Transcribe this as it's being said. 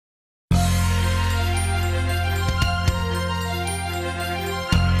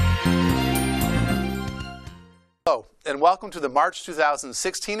and welcome to the March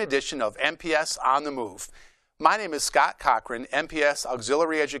 2016 edition of MPS On the Move. My name is Scott Cochran, MPS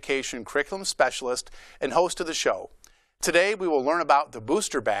Auxiliary Education Curriculum Specialist and host of the show. Today we will learn about the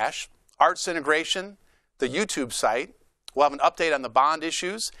Booster Bash, arts integration, the YouTube site, we'll have an update on the bond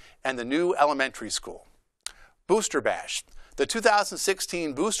issues, and the new elementary school. Booster Bash. The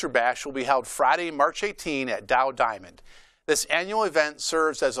 2016 Booster Bash will be held Friday, March 18 at Dow Diamond. This annual event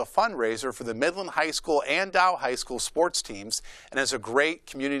serves as a fundraiser for the Midland High School and Dow High School sports teams and is a great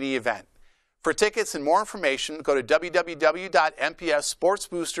community event. For tickets and more information, go to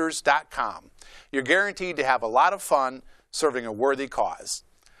www.mpssportsboosters.com. You're guaranteed to have a lot of fun serving a worthy cause.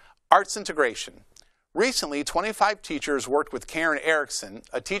 Arts integration. Recently, 25 teachers worked with Karen Erickson,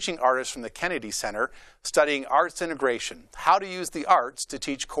 a teaching artist from the Kennedy Center, studying arts integration, how to use the arts to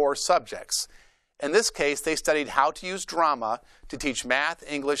teach core subjects. In this case, they studied how to use drama to teach math,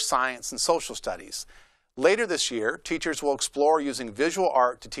 English, science, and social studies. Later this year, teachers will explore using visual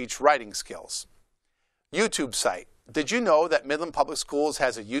art to teach writing skills. YouTube site. Did you know that Midland Public Schools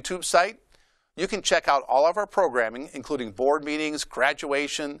has a YouTube site? You can check out all of our programming, including board meetings,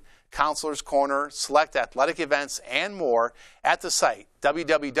 graduation, Counselor's Corner, select athletic events, and more at the site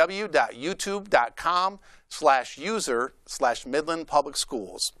www.youtube.com/user/Midland Public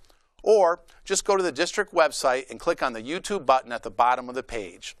Schools. Or just go to the district website and click on the YouTube button at the bottom of the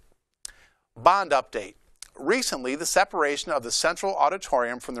page. Bond update. Recently, the separation of the central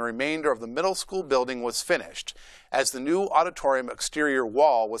auditorium from the remainder of the middle school building was finished, as the new auditorium exterior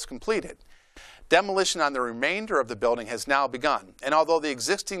wall was completed. Demolition on the remainder of the building has now begun, and although the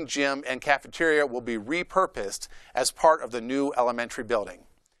existing gym and cafeteria will be repurposed as part of the new elementary building.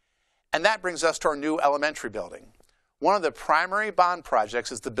 And that brings us to our new elementary building. One of the primary bond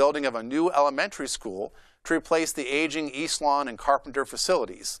projects is the building of a new elementary school to replace the aging East Lawn and Carpenter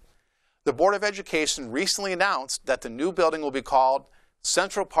facilities. The Board of Education recently announced that the new building will be called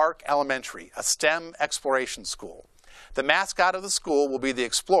Central Park Elementary, a STEM exploration school. The mascot of the school will be the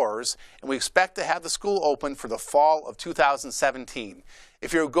Explorers, and we expect to have the school open for the fall of 2017.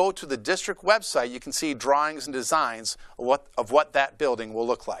 If you go to the district website, you can see drawings and designs of what that building will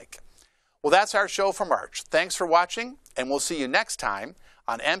look like. Well, that's our show for March. Thanks for watching, and we'll see you next time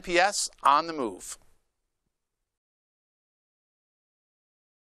on MPS On the Move.